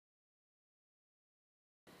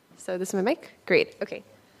So this is my mic? Great, okay.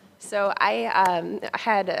 So I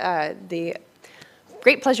had the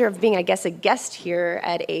great pleasure of being, I guess, a guest here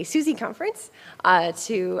at a SUSY conference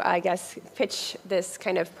to, I guess, pitch this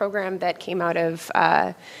kind of program that came out of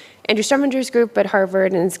Andrew Struminger's group at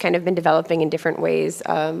Harvard and has kind of been developing in different ways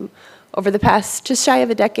over the past just shy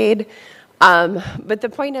of a decade. But the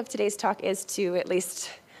point of today's talk is to at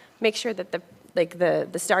least make sure that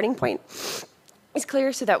the starting point is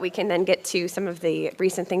clear so that we can then get to some of the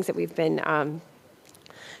recent things that we've been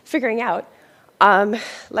figuring out.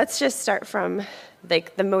 Let's just start from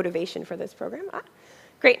the motivation for this program.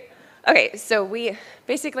 Great. Okay, so we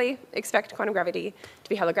basically expect quantum gravity to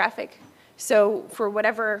be holographic. So for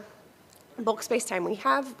whatever bulk space-time we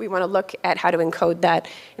have, we want to look at how to encode that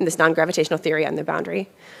in this non-gravitational theory on the boundary.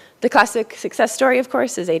 The classic success story, of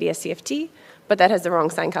course, is ADS-CFT, but that has the wrong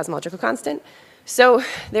sign cosmological constant. So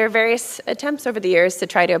there are various attempts over the years to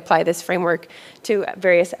try to apply this framework to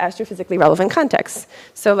various astrophysically relevant contexts.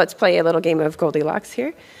 So let's play a little game of Goldilocks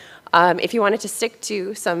here. If you wanted to stick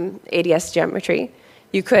to some ADS geometry,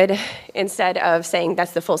 you could, instead of saying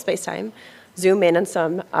that's the full spacetime, zoom in on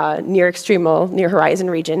some near-extremal, near-horizon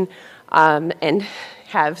region and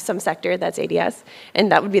have some sector that's ADS.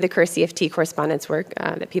 And that would be the Kerr-CFT correspondence work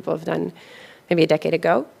that people have done maybe a decade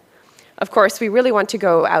ago. Of course, we really want to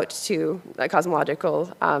go out to a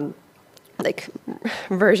cosmological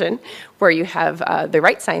version where you have the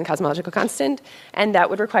right sign cosmological constant, and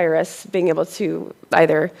that would require us being able to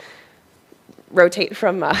either rotate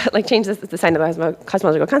from, change the sign of the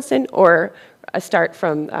cosmological constant, or start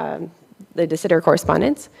from the de Sitter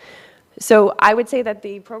correspondence. So I would say that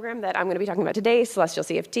the program that I'm going to be talking about today, Celestial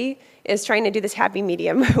CFT, is trying to do this happy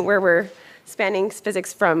medium where we're spanning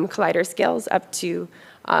physics from collider scales up to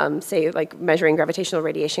say, measuring gravitational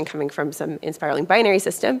radiation coming from some inspiraling binary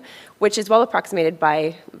system, which is well approximated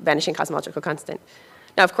by vanishing cosmological constant.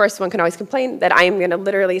 Now, of course, one can always complain that I am going to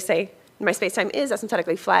literally say my spacetime is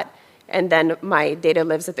asymptotically flat, and then my data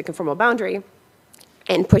lives at the conformal boundary,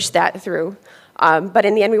 and push that through. But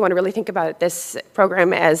in the end, we want to really think about this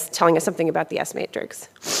program as telling us something about the S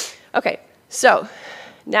matrix. Okay, so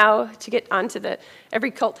now to get on to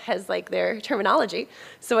every cult has their terminology.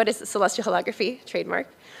 So what is celestial holography, trademark?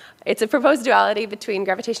 It's a proposed duality between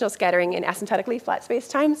gravitational scattering and asymptotically flat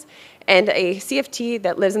spacetimes, and a CFT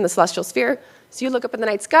that lives in the celestial sphere. So you look up in the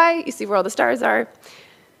night sky, you see where all the stars are.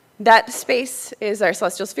 That space is our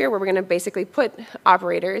celestial sphere, where we're going to basically put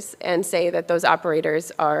operators and say that those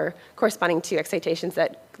operators are corresponding to excitations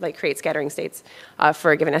that create scattering states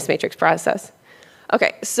for a given S matrix process.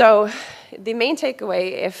 Okay, so the main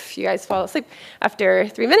takeaway, if you guys fall asleep after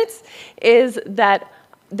 3 minutes, is that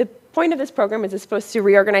the point of this program is it's supposed to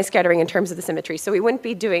reorganize scattering in terms of the symmetry. So we wouldn't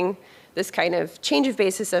be doing this kind of change of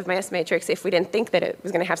basis of my S matrix if we didn't think that it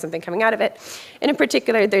was going to have something coming out of it. And in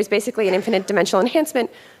particular, there's basically an infinite dimensional enhancement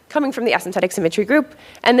coming from the asymptotic symmetry group.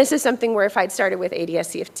 And this is something where if I'd started with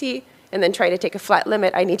ADS-CFT and then try to take a flat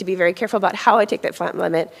limit, I need to be very careful about how I take that flat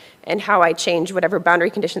limit and how I change whatever boundary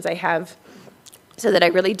conditions I have so that I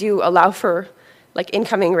really do allow for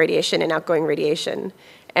incoming radiation and outgoing radiation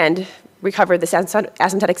and recover this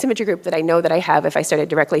asymptotic symmetry group that I know that I have if I started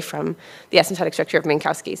directly from the asymptotic structure of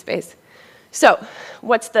Minkowski space. So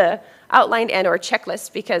what's the outline and or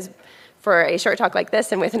checklist? Because for a short talk like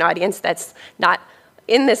this and with an audience that's not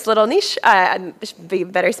in this little niche, I'd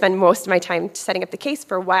better spend most of my time setting up the case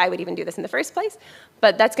for why I would even do this in the first place.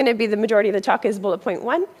 But that's going to be the majority of the talk is bullet point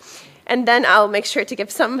 1. And then I'll make sure to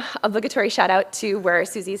give some obligatory shout out to where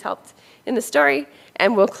Suzy's helped in the story.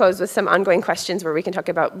 And we'll close with some ongoing questions where we can talk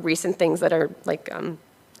about recent things that are kind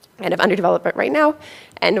of under development right now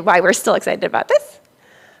and why we're still excited about this.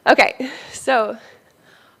 Okay, so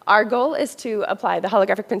our goal is to apply the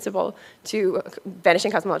holographic principle to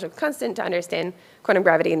vanishing cosmological constant to understand quantum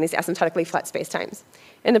gravity in these asymptotically flat spacetimes.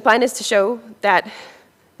 And the plan is to show that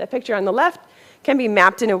the picture on the left can be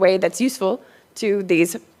mapped in a way that's useful to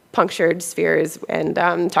these punctured spheres and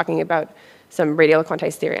talking about some radial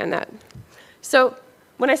quantized theory on that. So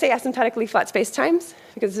when I say asymptotically flat spacetimes,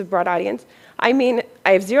 because it's a broad audience, I mean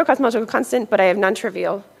I have zero cosmological constant, but I have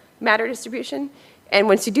non-trivial matter distribution. And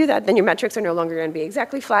once you do that, then your metrics are no longer going to be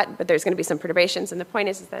exactly flat, but there's going to be some perturbations. And the point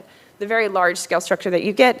is that the very large scale structure that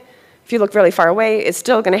you get, if you look really far away, is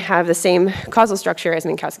still going to have the same causal structure as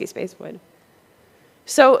Minkowski space would.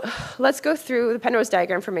 So let's go through the Penrose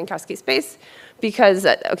diagram for Minkowski space, because,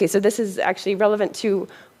 okay, so this is actually relevant to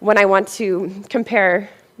when I want to compare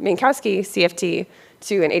Minkowski CFT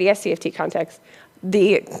to an ADS CFT context.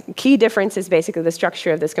 The key difference is basically the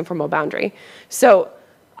structure of this conformal boundary. So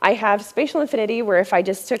I have spatial infinity, where if I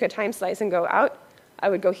just took a time slice and go out, I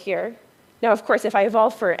would go here. Now, of course, if I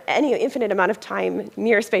evolve for any infinite amount of time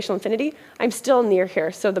near spatial infinity, I'm still near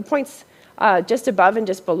here. So the points just above and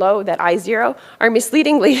just below that I0 are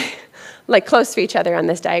misleadingly like close to each other on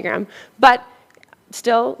this diagram. But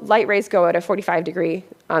still, light rays go at a 45-degree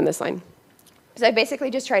on this line. So I basically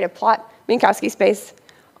just try to plot Minkowski space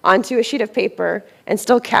onto a sheet of paper and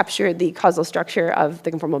still capture the causal structure of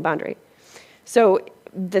the conformal boundary. So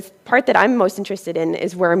the part that I'm most interested in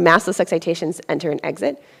is where massless excitations enter and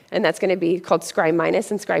exit, and that's going to be called scry minus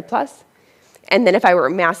and scry plus. And then if I were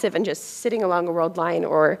massive and just sitting along a world line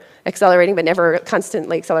or accelerating but never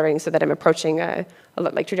constantly accelerating so that I'm approaching a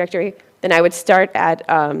like trajectory, then I would start at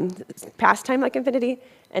past time like infinity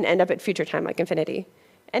and end up at future time like infinity.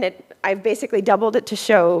 And I've basically doubled it to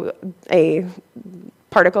show a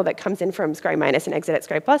particle that comes in from scry minus and exit at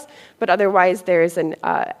scry plus, but otherwise there's an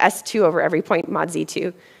S2 over every point mod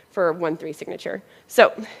Z2 for 1,3 signature.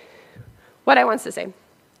 So what I want to say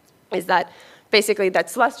is that basically that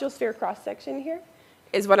celestial sphere cross-section here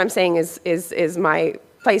is what I'm saying is my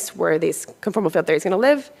place where this conformal field theory is going to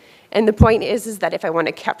live. And the point is that if I want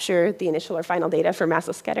to capture the initial or final data for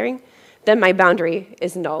massless scattering, then my boundary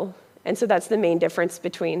is null. And so that's the main difference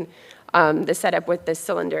between the setup with this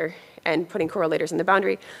cylinder and putting correlators in the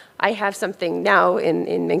boundary. I have something now in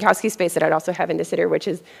Minkowski space that I'd also have in de Sitter, which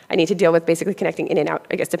is I need to deal with basically connecting in and out,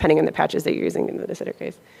 I guess, depending on the patches that you're using in the de Sitter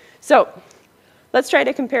case. So let's try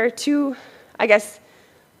to compare two, I guess,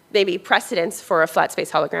 maybe precedents for a flat space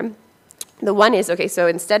hologram. The one is, okay, so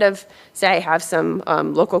instead of, say, I have some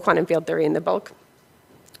local quantum field theory in the bulk,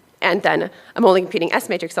 and then I'm only computing S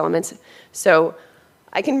matrix elements, so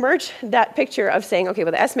I can merge that picture of saying, okay,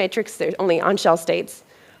 well, the S matrix, there's only on-shell states.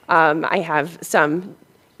 I have some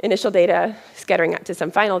initial data scattering out to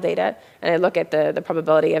some final data, and I look at the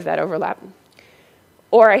probability of that overlap.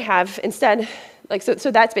 Or I have instead, like,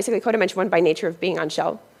 so that's basically codimension 1 by nature of being on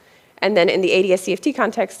shell. And then in the ADS CFT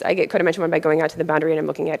context, I get codimension 1 by going out to the boundary, and I'm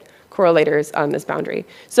looking at correlators on this boundary.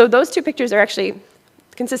 So those two pictures are actually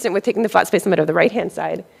consistent with taking the flat space limit of the right-hand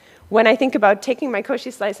side. When I think about taking my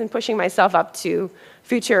Cauchy slice and pushing myself up to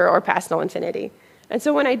future or past null infinity. And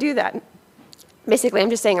so when I do that, basically I'm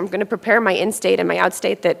just saying I'm going to prepare my in state and my out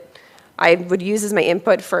state that I would use as my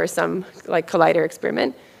input for some like collider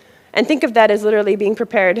experiment. And think of that as literally being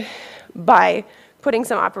prepared by putting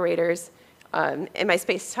some operators in my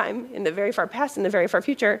space-time in the very far past and the very far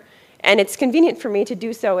future. And it's convenient for me to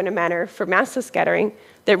do so in a manner for massless scattering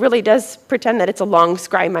that really does pretend that it's a long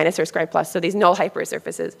scry minus or scry plus, so these null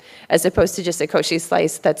hypersurfaces, as opposed to just a Cauchy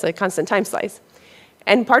slice that's a constant time slice.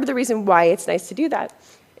 And part of the reason why it's nice to do that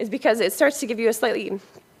is because it starts to give you a slightly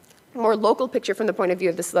more local picture from the point of view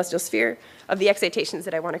of the celestial sphere of the excitations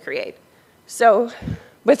that I want to create. So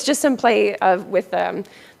with just some play with the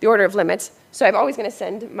order of limits, so I'm always going to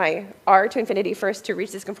send my R to infinity first to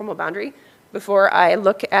reach this conformal boundary before I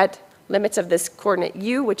look at limits of this coordinate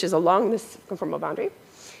U, which is along this conformal boundary.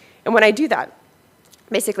 And when I do that,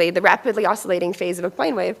 basically the rapidly oscillating phase of a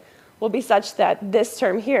plane wave will be such that this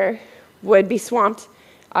term here would be swamped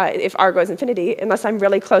if R goes infinity, unless I'm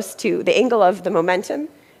really close to the angle of the momentum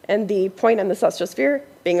and the point on the celestial sphere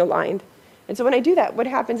being aligned. And so when I do that, what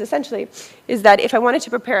happens essentially is that if I wanted to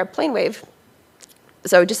prepare a plane wave,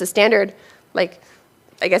 so just a standard, like,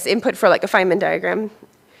 I guess, input for like a Feynman diagram,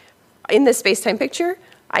 in this space-time picture,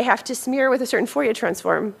 I have to smear with a certain Fourier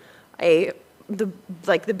transform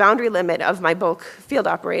the boundary limit of my bulk field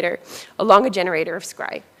operator along a generator of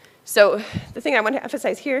scry. So the thing I want to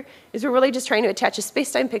emphasize here is we're really just trying to attach a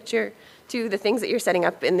space-time picture to the things that you're setting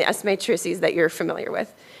up in the S matrices that you're familiar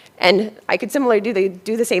with. And I could similarly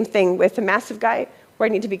do the same thing with a massive guy, where I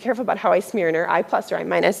need to be careful about how I smear in I plus or I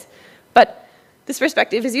minus. But this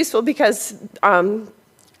perspective is useful because,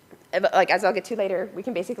 like as I'll get to later, we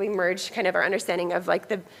can basically merge kind of our understanding of like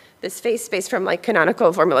this phase space from like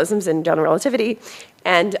canonical formalisms in general relativity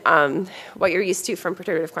and what you're used to from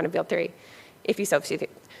perturbative quantum field theory, if you substitute.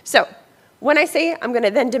 So when I say I'm going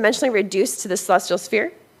to then dimensionally reduce to the celestial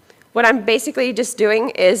sphere, what I'm basically just doing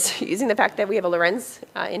is using the fact that we have a Lorentz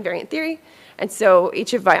invariant theory. And so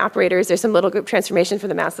each of my operators, there's some little group transformation for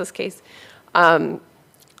the massless case.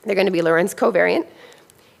 They're going to be Lorentz covariant.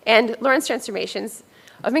 And Lorentz transformations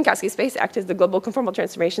of Minkowski space act as the global conformal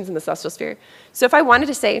transformations in the celestial sphere. So if I wanted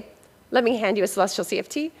to say, let me hand you a celestial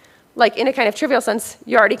CFT, like in a kind of trivial sense,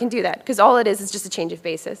 you already can do that, because all it is just a change of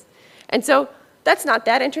basis. And so that's not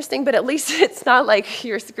that interesting, but at least it's not like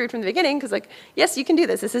you're screwed from the beginning, because like, yes, you can do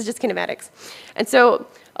this. This is just kinematics. And so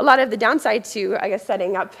a lot of the downside to, I guess,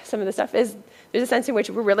 setting up some of the stuff is there's a sense in which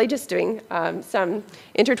we're really just doing some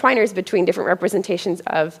intertwiners between different representations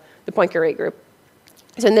of the Poincare group.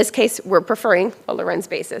 So in this case, we're preferring a Lorentz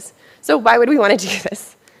basis. So why would we want to do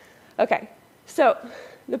this? Okay. So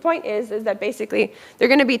the point is that basically there are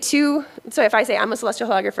going to be two, so if I say I'm a celestial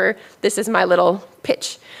holographer, this is my little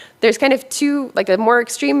pitch. There's kind of two, like a more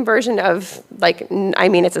extreme version of, like, I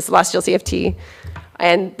mean, it's a celestial CFT,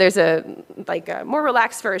 and there's a more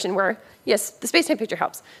relaxed version where, yes, the space-time picture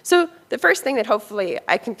helps. So the first thing that hopefully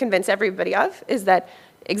I can convince everybody of is that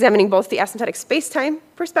examining both the asymptotic space-time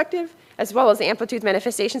perspective as well as the amplitude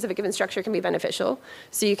manifestations of a given structure can be beneficial.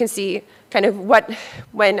 So you can see kind of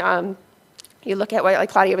when you look at what like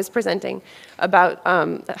Claudia was presenting about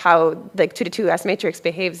how the 2-to-2 S matrix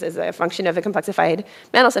behaves as a function of a complexified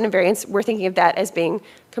Mandelsson invariance, we're thinking of that as being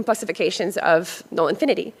complexifications of null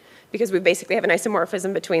infinity, because we basically have an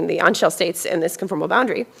isomorphism between the on-shell states and this conformal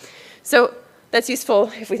boundary. So that's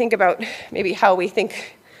useful if we think about maybe how we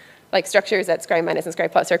think like structures at scri minus and scri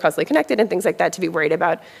plus are causally connected and things like that, to be worried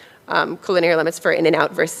about collinear limits for in and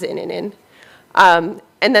out versus in and in.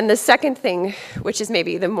 And then the second thing, which is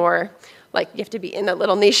maybe the more like you have to be in a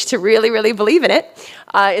little niche to really, really believe in it,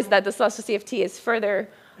 is that the celestial CFT is further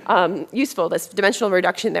useful, this dimensional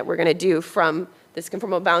reduction that we're going to do from this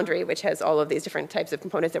conformal boundary, which has all of these different types of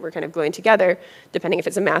components that we're kind of gluing together, depending if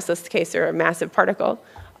it's a massless case or a massive particle,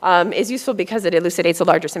 is useful because it elucidates a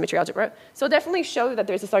larger symmetry algebra. So it'll definitely show that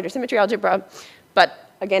there's this larger symmetry algebra, but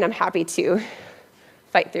again, I'm happy to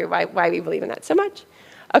fight through why we believe in that so much.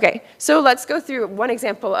 Okay, so let's go through one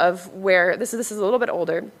example of where, this is a little bit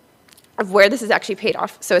older, of where this is actually paid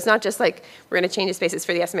off. So it's not just like we're going to change the spaces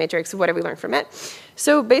for the S matrix, what have we learned from it?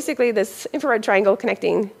 So basically this infrared triangle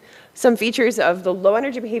connecting some features of the low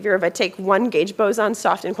energy behavior of a take one gauge boson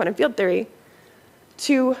soft in quantum field theory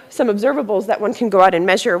to some observables that one can go out and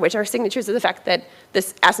measure, which are signatures of the fact that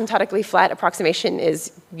this asymptotically flat approximation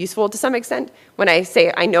is useful to some extent. When I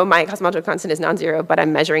say I know my cosmological constant is non-zero, but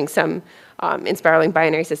I'm measuring some in spiraling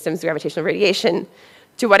binary systems gravitational radiation,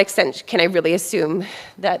 to what extent can I really assume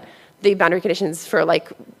that the boundary conditions for like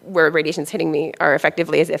where radiation's hitting me are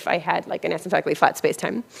effectively as if I had like an asymptotically flat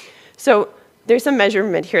space-time? So there's some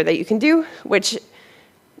measurement here that you can do, which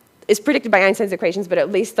is predicted by Einstein's equations, but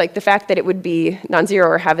at least like the fact that it would be non-zero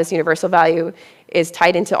or have this universal value is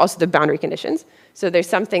tied into also the boundary conditions. So there's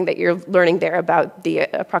something that you're learning there about the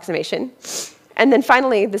approximation. And then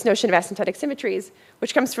finally, this notion of asymptotic symmetries,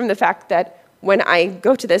 which comes from the fact that when I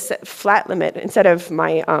go to this flat limit, instead of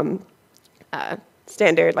my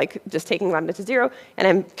standard, like just taking lambda to 0, and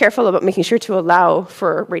I'm careful about making sure to allow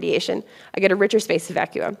for radiation, I get a richer space of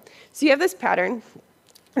vacua. So you have this pattern.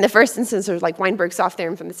 In the first instance, there's like Weinberg's soft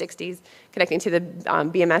theorem from the 60s, connecting to the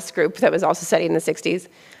BMS group that was also studied in the 60s.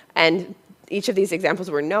 And each of these examples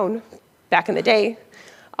were known back in the day.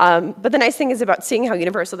 But the nice thing is about seeing how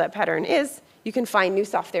universal that pattern is, you can find new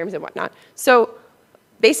soft theorems and whatnot. So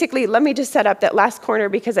basically, let me just set up that last corner,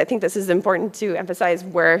 because I think this is important to emphasize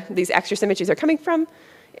where these extra symmetries are coming from,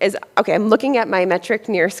 is, okay, I'm looking at my metric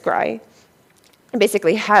near scri, and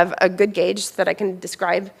basically have a good gauge that I can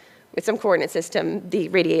describe with some coordinate system, the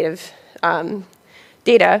radiative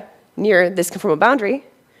data near this conformal boundary.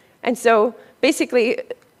 And so basically,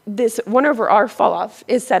 this 1 over R falloff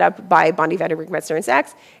is set up by Bondi, Vanderburg, Metzner, and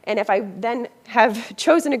Sachs. And if I then have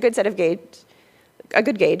chosen a good set of a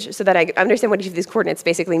good gauge, so that I understand what each of these coordinates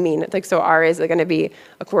basically mean. Like, so R is going to be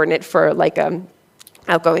a coordinate for like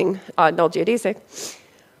outgoing null geodesic.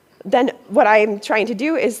 Then what I'm trying to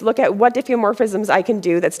do is look at what diffeomorphisms I can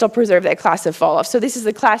do that still preserve that class of falloff. So this is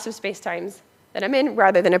the class of spacetimes that I'm in,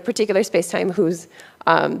 rather than a particular spacetime whose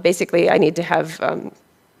basically I need to have,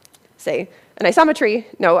 say, an isometry.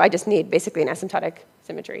 No, I just need basically an asymptotic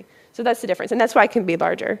symmetry. So that's the difference, and that's why it can be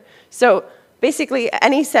larger. So basically,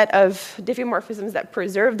 any set of diffeomorphisms that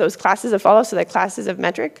preserve those classes of falloff, so that classes of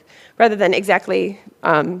metric, rather than exactly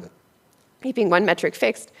keeping one metric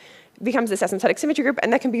fixed, becomes this asymptotic symmetry group,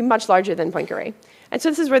 and that can be much larger than Poincare. And so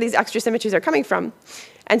this is where these extra symmetries are coming from.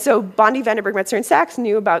 And so Bondi, Vanderburg, Metzner, and Sachs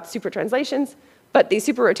knew about super translations, but these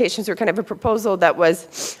super rotations were kind of a proposal that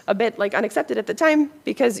was a bit like unaccepted at the time,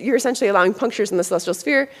 because you're essentially allowing punctures in the celestial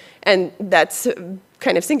sphere, and that's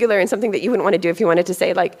kind of singular and something that you wouldn't want to do if you wanted to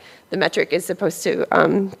say like the metric is supposed to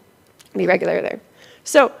be regular there.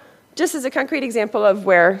 So just as a concrete example of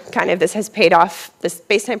where kind of this has paid off, this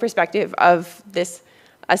space-time perspective of this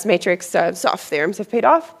S matrix soft theorems have paid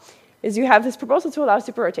off, is you have this proposal to allow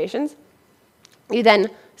super rotations. You then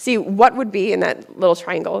see what would be in that little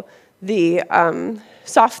triangle the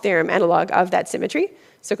soft theorem analog of that symmetry.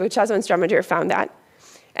 So Cochazo and Strominger found that.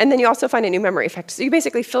 And then you also find a new memory effect. So you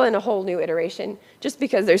basically fill in a whole new iteration just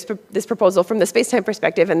because there's this proposal from the space-time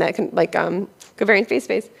perspective and that like covariant phase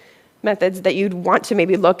space methods that you'd want to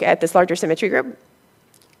maybe look at this larger symmetry group.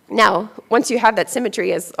 Now, once you have that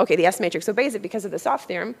symmetry as, okay, the S matrix obeys it because of the soft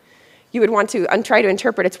theorem, you would want to try to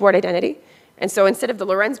interpret its ward identity And so instead of the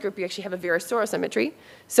Lorentz group, you actually have a Virasoro symmetry.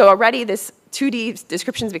 So already this 2D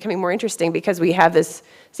description is becoming more interesting because we have this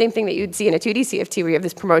same thing that you'd see in a 2D CFT where you have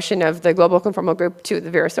this promotion of the global conformal group to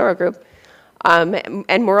the Virasoro group.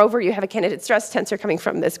 And moreover, you have a candidate stress tensor coming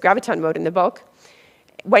from this graviton mode in the bulk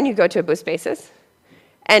when you go to a boost basis.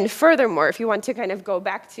 And furthermore, if you want to kind of go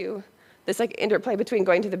back to this like interplay between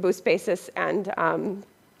going to the boost basis and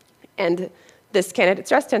this candidate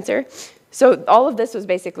stress tensor, so all of this was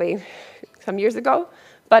basically some years ago,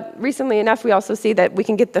 but recently enough, we also see that we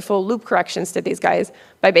can get the full loop corrections to these guys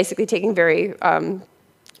by basically taking very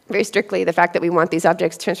strictly the fact that we want these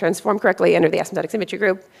objects to transform correctly under the asymptotic symmetry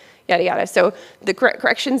group, yada, yada. So the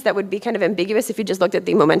corrections that would be kind of ambiguous if you just looked at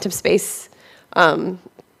the momentum space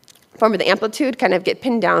form of the amplitude kind of get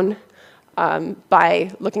pinned down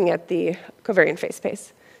by looking at the covariant phase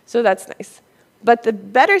space. So that's nice. But the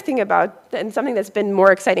better thing about, and something that's been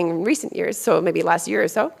more exciting in recent years, so maybe last year or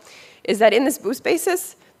so, is that in this boost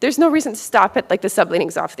basis, there's no reason to stop at like the subleading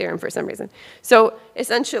Zoff theorem for some reason. So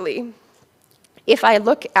essentially, if I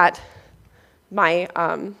look at my,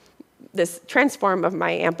 this transform of my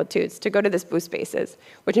amplitudes to go to this boost basis,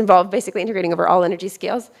 which involve basically integrating over all energy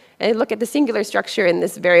scales, and I look at the singular structure in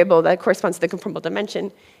this variable that corresponds to the conformal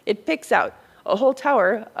dimension, it picks out a whole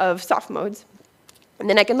tower of soft modes. And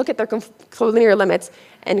then I can look at their collinear limits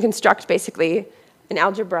and construct basically an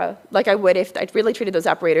algebra like I would if I really treated those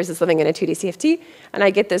operators as living in a 2D CFT, and I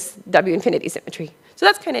get this W infinity symmetry. So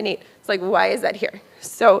that's kind of neat. It's like, why is that here?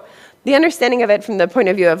 So the understanding of it from the point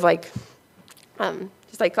of view of like,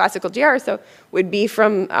 just like classical GR, so would be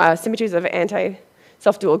from symmetries of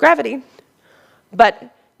anti-self-dual gravity.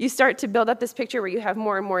 But you start to build up this picture where you have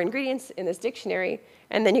more and more ingredients in this dictionary,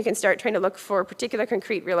 and then you can start trying to look for particular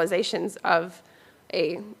concrete realizations of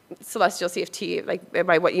a celestial CFT, like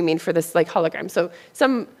by what you mean for this like hologram. So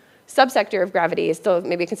some subsector of gravity is still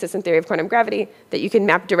maybe a consistent theory of quantum gravity that you can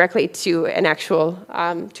map directly to an actual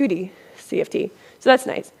 2D CFT. So that's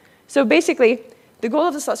nice. So basically, the goal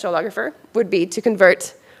of the celestial holographer would be to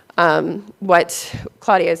convert what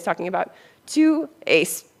Claudia is talking about to a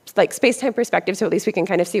like space-time perspective, so at least we can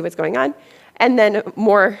kind of see what's going on. And then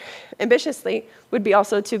more ambitiously would be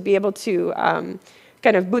also to be able to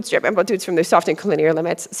kind of bootstrap amplitudes from their soft and collinear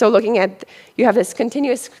limits. So looking at, you have this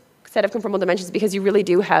continuous set of conformal dimensions because you really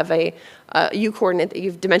do have a U coordinate that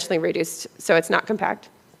you've dimensionally reduced, so it's not compact.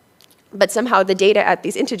 But somehow the data at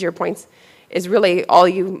these integer points is really all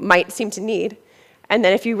you might seem to need. And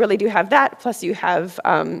then if you really do have that, plus you have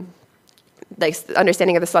like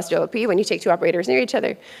understanding of the celestial OP when you take two operators near each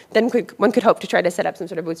other, then one could hope to try to set up some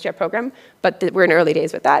sort of bootstrap program, but we're in early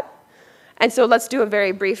days with that. And so let's do a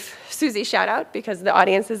very brief Susie shout out because the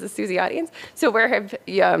audience is a Susie audience. So where have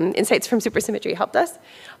insights from Supersymmetry helped us?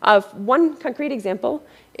 One concrete example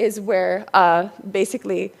is where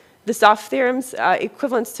basically the soft theorems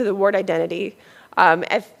equivalence to the Ward identity.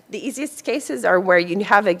 If the easiest cases are where you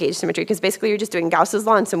have a gauge symmetry because basically you're just doing Gauss's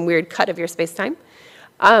law in some weird cut of your space-time.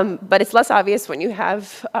 But it's less obvious when you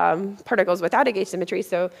have particles without a gauge symmetry.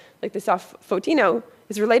 So like the soft photino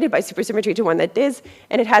is related by supersymmetry to one that is,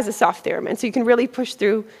 and it has a soft theorem. And so you can really push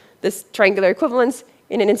through this triangular equivalence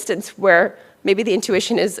in an instance where maybe the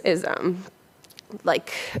intuition is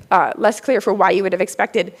less clear for why you would have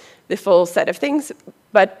expected the full set of things,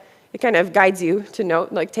 but it kind of guides you to know,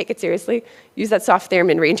 like take it seriously, use that soft theorem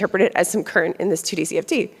and reinterpret it as some current in this 2D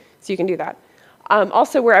CFT. So you can do that.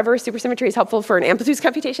 Also, wherever supersymmetry is helpful for an amplitudes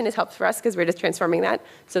computation is helpful for us because we're just transforming that.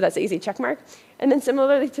 So that's an easy check mark. And then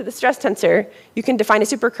similarly to the stress tensor, you can define a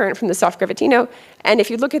supercurrent from the soft gravitino. And if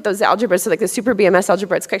you look at those algebras, so like the super BMS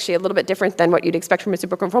algebra, it's actually a little bit different than what you'd expect from a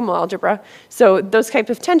superconformal algebra. So those types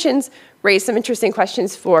of tensions raise some interesting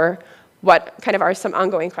questions for what kind of are some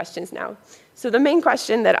ongoing questions now. So the main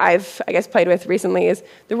question that I've, I guess, played with recently is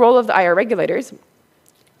the role of the IR regulators.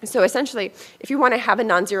 So essentially, if you want to have a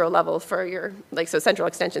non-zero level for your, so central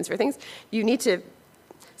extensions for things, you need to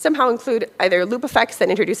somehow include either loop effects that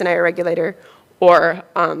introduce an IR regulator or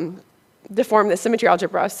deform the symmetry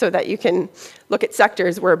algebra so that you can look at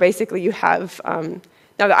sectors where basically you have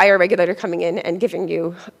now the IR regulator coming in and giving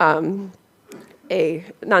you a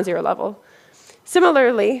non-zero level.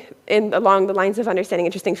 Similarly, along the lines of understanding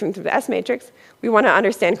interesting things through the S matrix, we want to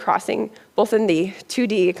understand crossing both in the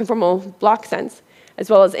 2D conformal block sense as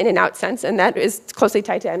well as in and out sense, and that is closely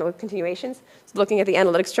tied to analytic continuations. So looking at the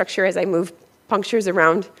analytic structure as I move punctures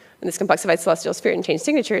around in this complexified celestial sphere and change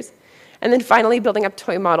signatures. And then finally, building up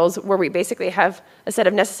toy models where we basically have a set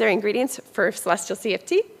of necessary ingredients for celestial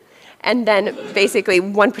CFT. And then basically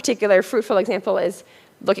one particular fruitful example is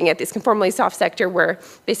looking at this conformally soft sector where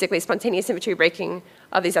basically spontaneous symmetry breaking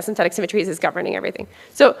of these asymptotic symmetries is governing everything.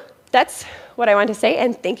 So that's what I wanted to say,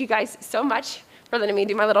 and thank you guys so much for letting me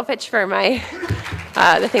do my little pitch for my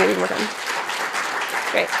the thing we've been working on.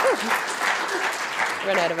 Great.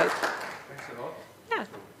 Run out of vote. Thanks a lot. Yeah. In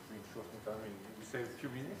short time, we saved a few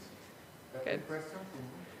minutes. Good. Any questions?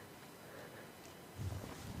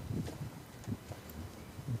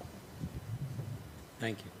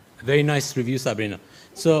 Thank you. Very nice review, Sabrina.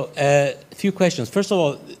 So a few questions. First of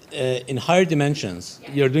all, in higher dimensions,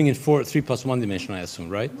 you're doing it 3 plus 1 dimension, I assume,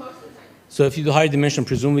 right? Most of the time. So if you do higher dimension,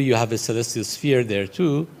 presumably you have a celestial sphere there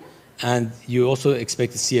too, and you also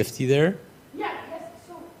expect a CFT there? Yeah, yes.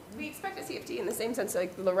 So we expect a CFT in the same sense,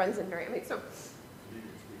 like the Lorentz invariant. So,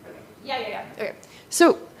 yeah. Okay.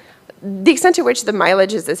 So the extent to which the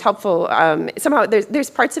mileage is helpful, somehow there's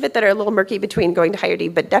parts of it that are a little murky between going to higher D,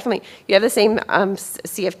 but definitely you have the same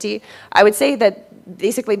CFT. I would say that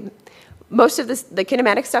basically most of the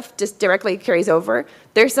kinematic stuff just directly carries over.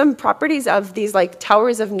 There's some properties of these like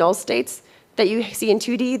towers of null states that you see in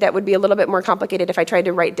 2D that would be a little bit more complicated if I tried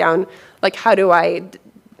to write down like how do I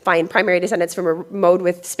find primary descendants from a mode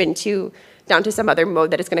with spin 2 down to some other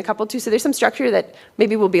mode that it's going to couple to. So there's some structure that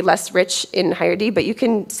maybe will be less rich in higher D, but you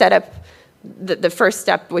can set up the first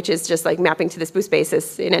step, which is just like mapping to this boost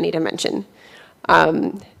basis in any dimension.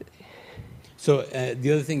 So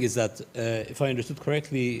the other thing is that, if I understood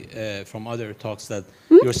correctly from other talks, that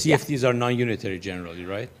your CFTs are non-unitary generally,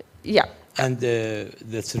 right? Yeah. And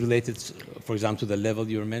that's related, for example, to the level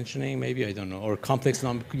you were mentioning, maybe, I don't know, or complex,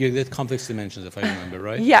 you did complex dimensions, if I remember,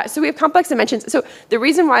 right? Yeah, so we have complex dimensions. So the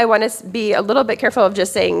reason why I want to be a little bit careful of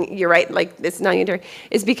just saying, you're right, like it's non-unitary,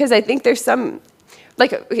 is because I think there's some,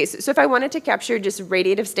 like, okay, so if I wanted to capture just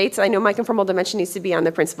radiative states, I know my conformal dimension needs to be on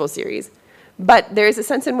the principal series. But there's a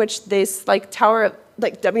sense in which this like tower,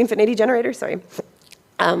 like W infinity generator,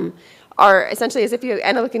 are essentially as if you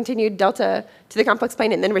analytically continued delta to the complex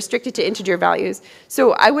plane and then restrict it to integer values.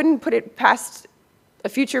 So I wouldn't put it past a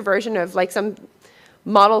future version of like some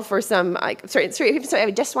model for some, like, sorry,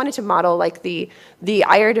 I just wanted to model like the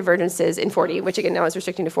IR divergences in 4D, which again now is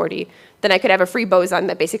restricting to 4D. Then I could have a free boson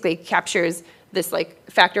that basically captures this like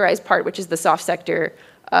factorized part, which is the soft sector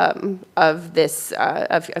of this,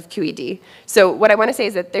 of QED. So what I want to say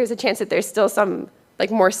is that there's a chance that there's still some like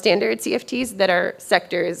more standard CFTs that are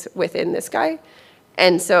sectors within this guy.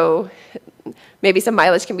 And so maybe some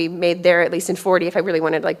mileage can be made there, at least in 4D, if I really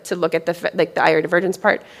wanted like to look at the IR divergence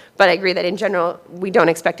part. But I agree that in general, we don't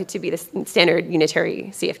expect it to be the standard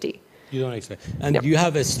unitary CFT. You don't expect. And No. you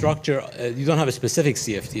have a structure, you don't have a specific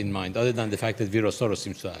CFT in mind, other than the fact that Virasoro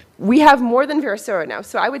seems to have. We have more than Virasoro now.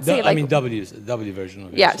 So I would say I mean W version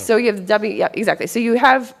of Virasoro. Yeah, so you have W, yeah, exactly. So you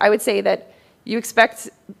have, I would say that you expect,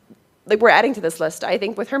 like we're adding to this list. I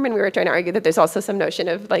think with Herman, we were trying to argue that there's also some notion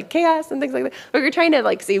of like chaos and things like that. But we're trying to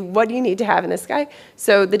like see what do you need to have in this guy.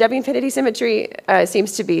 So the W infinity symmetry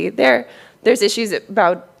seems to be there. There's issues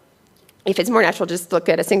about if it's more natural, just look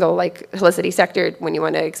at a single like helicity sector when you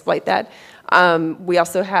want to exploit that. We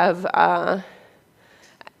also have, I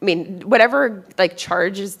mean, whatever like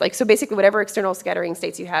charges, like, so basically whatever external scattering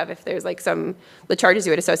states you have, if there's like the charges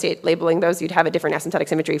you would associate labeling those, you'd have a different asymptotic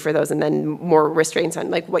symmetry for those and then more restraints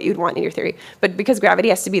on like what you'd want in your theory. But because gravity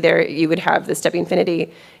has to be there, you would have this W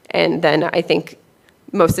infinity. And then I think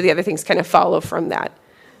most of the other things kind of follow from that,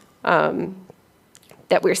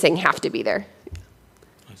 that we're saying have to be there.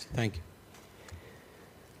 Thank you.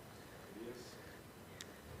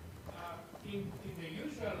 In the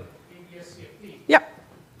usual ABS-CFT, Yep.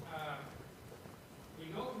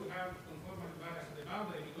 we know we have conformal bias at the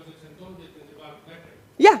boundary because it's encoded in the bulk metric.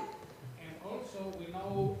 Yeah. And also we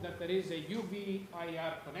know that there is a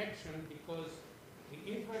UV-IR connection because the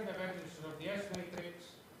infrared divergences of the S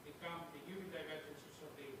matrix become the UV divergences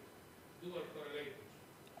of the dual correlators.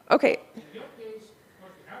 Okay. In your case, of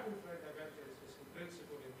course, you have infrared divergences in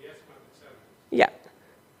principle in the S-matrix elements. Yeah.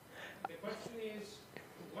 The question is,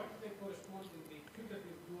 what do they correspond in the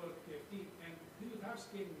putative dual QFT, and do you have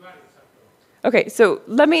scaling variance after all? Okay, so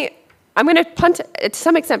I'm going to punt to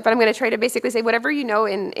some extent, but I'm going to try to basically say whatever you know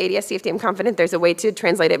in ADS-CFT, I'm confident there's a way to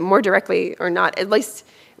translate it more directly or not, at least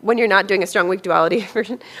when you're not doing a strong weak duality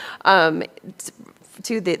version,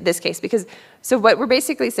 to this case. Because, so what we're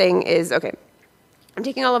basically saying is, okay, I'm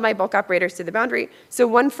taking all of my bulk operators to the boundary. So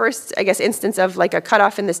one first, I guess, instance of like a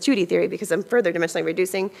cutoff in this 2D theory, because I'm further dimensionally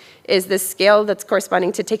reducing, is this scale that's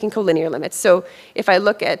corresponding to taking collinear limits. So if I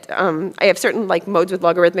look at, I have certain like modes with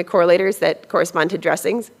logarithmic correlators that correspond to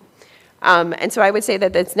dressings. And so I would say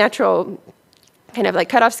that this natural kind of like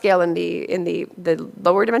cutoff scale in the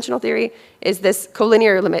lower dimensional theory is this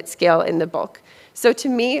collinear limit scale in the bulk. So to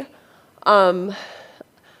me, while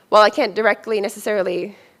I can't directly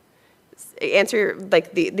necessarily answer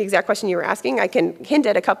like the exact question you were asking. I can hint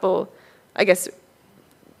at a couple, I guess,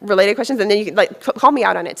 related questions, and then you can like call me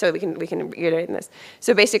out on it so we can reiterate in this.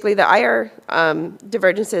 So basically, the IR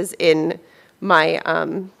divergences in my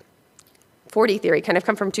 4D theory kind of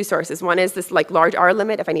come from two sources. One is this like large R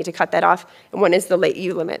limit, if I need to cut that off, and one is the late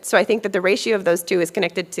U limit. So I think that the ratio of those two is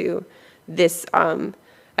connected to this, I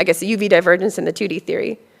guess, UV divergence in the 2D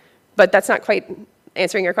theory. But that's not quite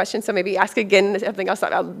answering your question, so maybe ask again something else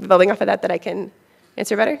building off of that I can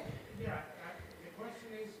answer better. Yeah, the question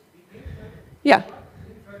is, the Yeah.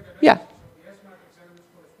 Yeah. of the S matrix elements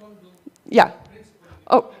correspond to Yeah. principle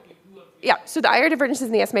Oh. Yeah, so the IR divergences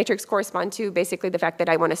in the S matrix correspond to basically the fact that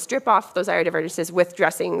I want to strip off those IR divergences with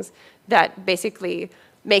dressings that basically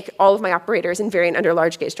make all of my operators invariant under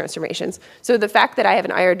large gauge transformations. So the fact that I have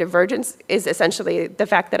an IR divergence is essentially the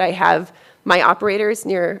fact that I have my operators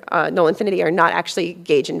near null infinity are not actually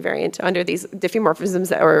gauge invariant under these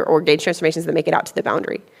diffeomorphisms or gauge transformations that make it out to the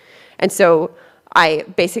boundary. And so I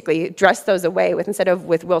basically dress those away with, instead of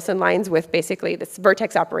with Wilson lines, with basically this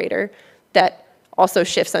vertex operator that also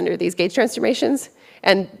shifts under these gauge transformations.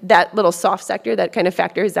 And that little soft sector that kind of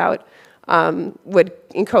factors out would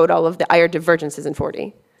encode all of the IR divergences in 4D.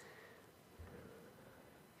 And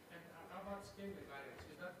how about scale invariance?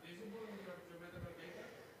 Is that visible in your geometrical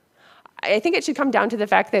data? I think it should come down to the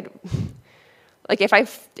fact that, like, if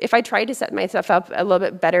I try to set myself up a little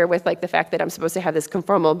bit better with like the fact that I'm supposed to have this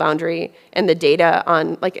conformal boundary and the data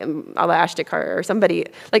on like a la Ashtekar or somebody,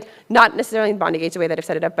 like not necessarily in bonding gauge the way that I've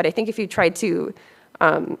set it up, but I think if you tried to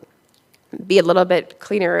be a little bit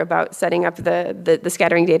cleaner about setting up the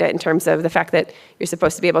scattering data in terms of the fact that you're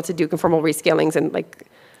supposed to be able to do conformal rescalings and like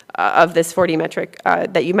of this 4D metric,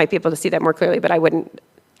 that you might be able to see that more clearly, but I wouldn't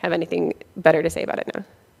have anything better to say about it now.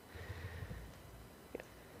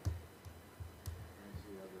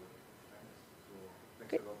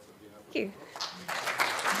 Thanks a lot, Sabrina. Thank you.